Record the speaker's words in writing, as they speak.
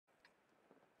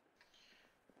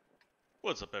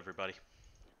What's up, everybody?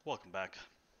 Welcome back.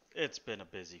 It's been a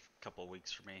busy couple of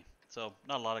weeks for me, so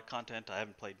not a lot of content. I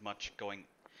haven't played much going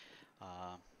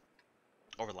uh,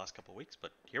 over the last couple of weeks,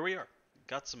 but here we are.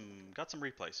 Got some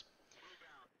replays.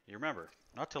 You remember,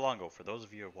 not too long ago, for those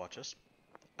of you who watch us,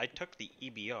 I took the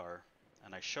EBR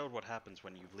and I showed what happens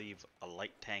when you leave a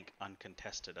light tank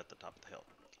uncontested at the top of the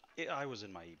hill. I was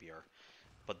in my EBR,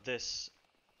 but this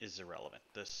is irrelevant.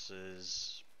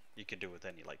 You can do it with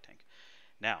any light tank.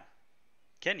 Now,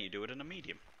 can you do it in a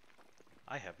medium?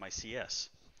 I have my CS.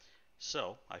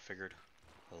 So I figured,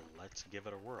 well, let's give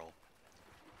it a whirl.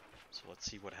 So let's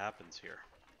see what happens here.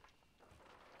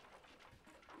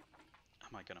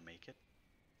 Am I gonna make it?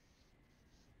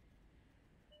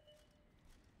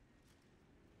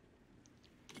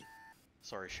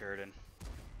 Sorry, Sheridan.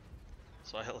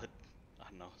 So I hit, I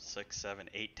don't know, 6, 7,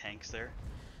 8 tanks there.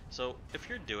 So if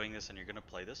you're doing this and you're gonna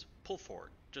play this, pull forward.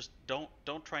 Just don't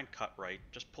try and cut right.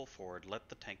 Just pull forward. Let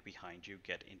the tank behind you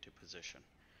get into position.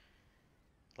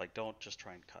 Like, don't just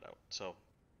try and cut out. So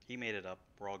he made it up.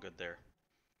 We're all good there.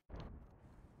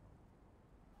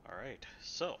 All right.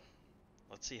 So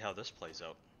let's see how this plays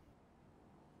out.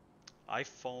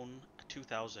 iPhone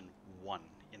 2001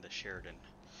 in the Sheridan.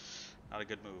 Not a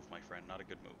good move, my friend. Not a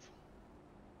good move.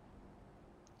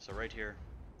 So right here,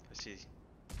 I see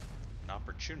an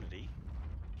opportunity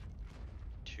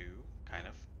to kind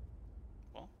of,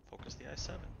 well, focus the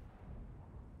i7.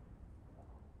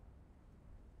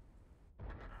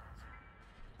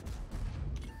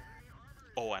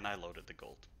 Oh, and I loaded the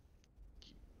gold.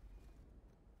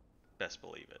 Best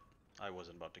believe it. I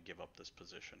wasn't about to give up this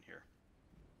position here.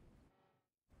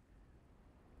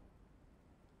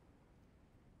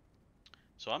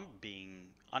 So I'm being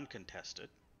uncontested.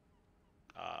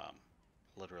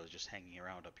 Literally just hanging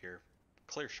around up here.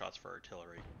 Clear shots for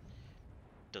artillery.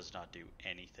 Does not do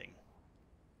anything.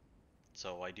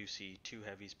 So I do see 2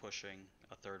 heavies pushing,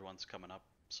 a 3rd one's coming up.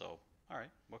 So, alright,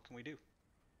 what can we do?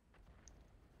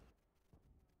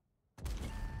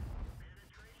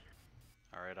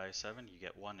 Alright, i7, you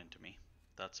get 1 into me.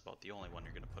 That's about the only one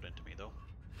you're going to put into me, though.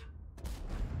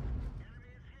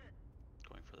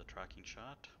 Going for the tracking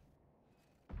shot.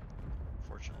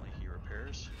 Fortunately, he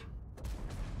repairs.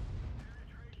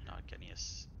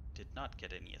 Did not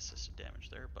get any assisted damage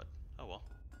there, but oh well.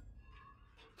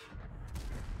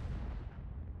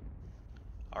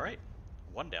 Alright,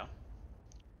 1 down.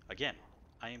 Again,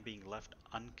 I am being left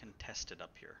uncontested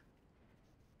up here.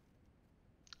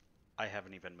 I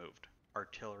haven't even moved.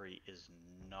 Artillery is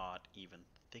not even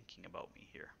thinking about me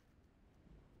here.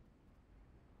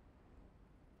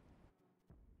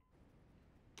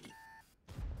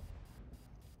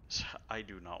 So I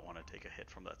do not want to take a hit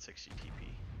from that 60 TP.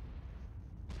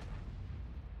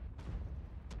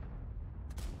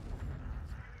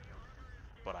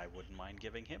 But I wouldn't mind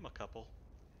giving him a couple.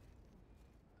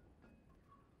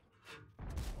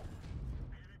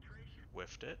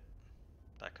 Whiffed it.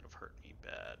 That could have hurt me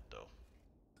bad, though.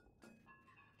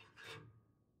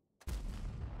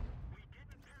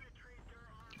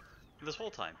 This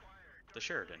whole time, the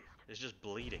Sheridan is just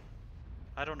bleeding.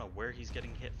 I don't know where he's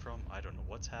getting hit from. I don't know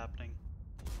what's happening.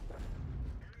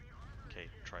 Okay,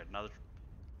 tried another.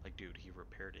 Like, dude, he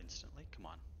repaired instantly. Come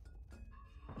on.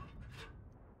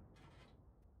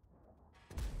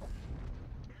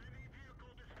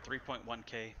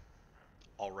 $3.1K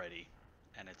already,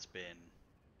 and it's been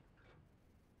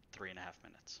 3.5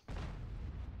 minutes.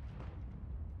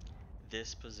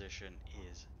 This position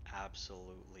is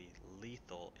absolutely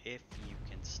lethal if you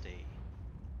can stay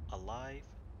alive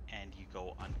and you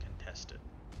go uncontested.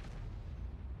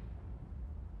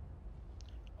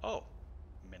 Oh,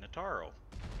 Minotauro,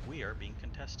 we are being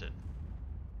contested.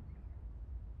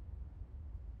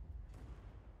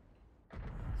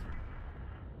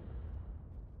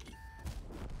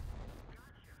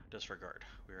 Disregard,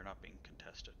 we are not being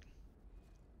contested.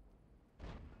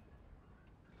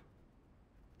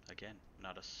 Again,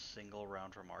 not a single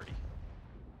round from Artie.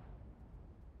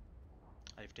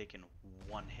 I've taken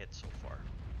 1 hit so far.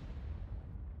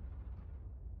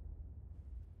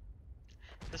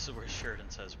 This is where Sheridan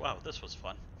says, wow, this was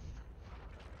fun.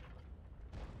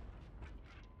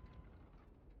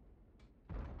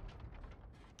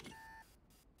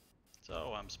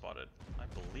 So I'm spotted. I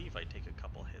believe I take a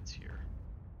couple hits here.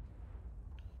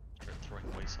 Start throwing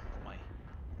away some of my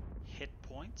hit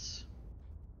points.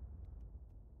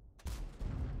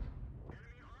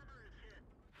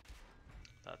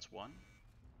 That's 1.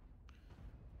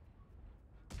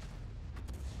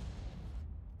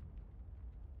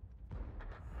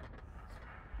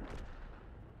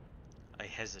 I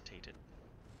hesitated.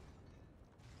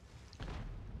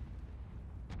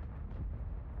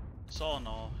 So all in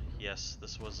all, Yes,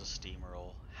 this was a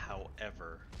steamroll.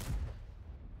 However,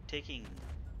 taking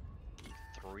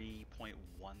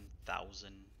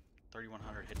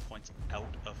 3,100 hit points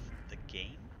out of the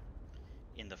game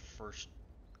in the first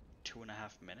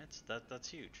 2.5 minutes, that's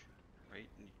huge, right?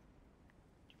 And you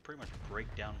pretty much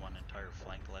break down one entire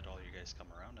flank, let all you guys come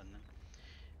around, and then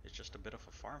it's just a bit of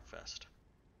a farm fest.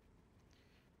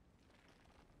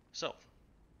 So,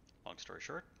 long story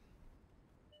short,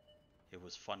 it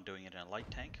was fun doing it in a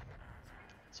light tank.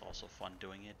 It's also fun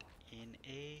doing it in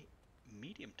a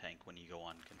medium tank when you go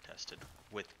uncontested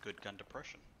with good gun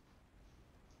depression.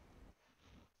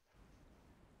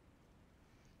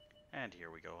 And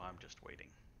here we go, I'm just waiting.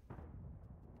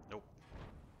 Nope.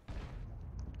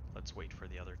 Let's wait for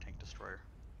the other tank destroyer.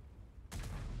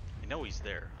 I know he's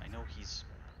there. I know he's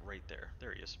right there.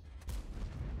 There he is.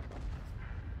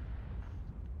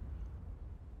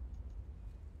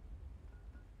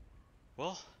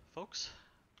 Well, folks,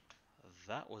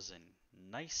 that was a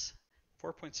nice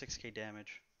 4.6k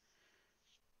damage,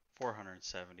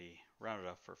 470, rounded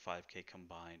up for 5k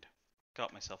combined.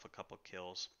 Got myself a couple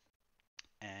kills,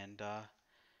 and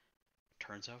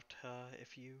turns out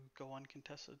if you go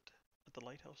uncontested at the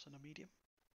lighthouse in a medium,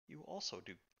 you also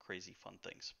do crazy fun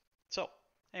things. So,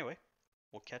 anyway,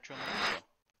 we'll catch you on the next one.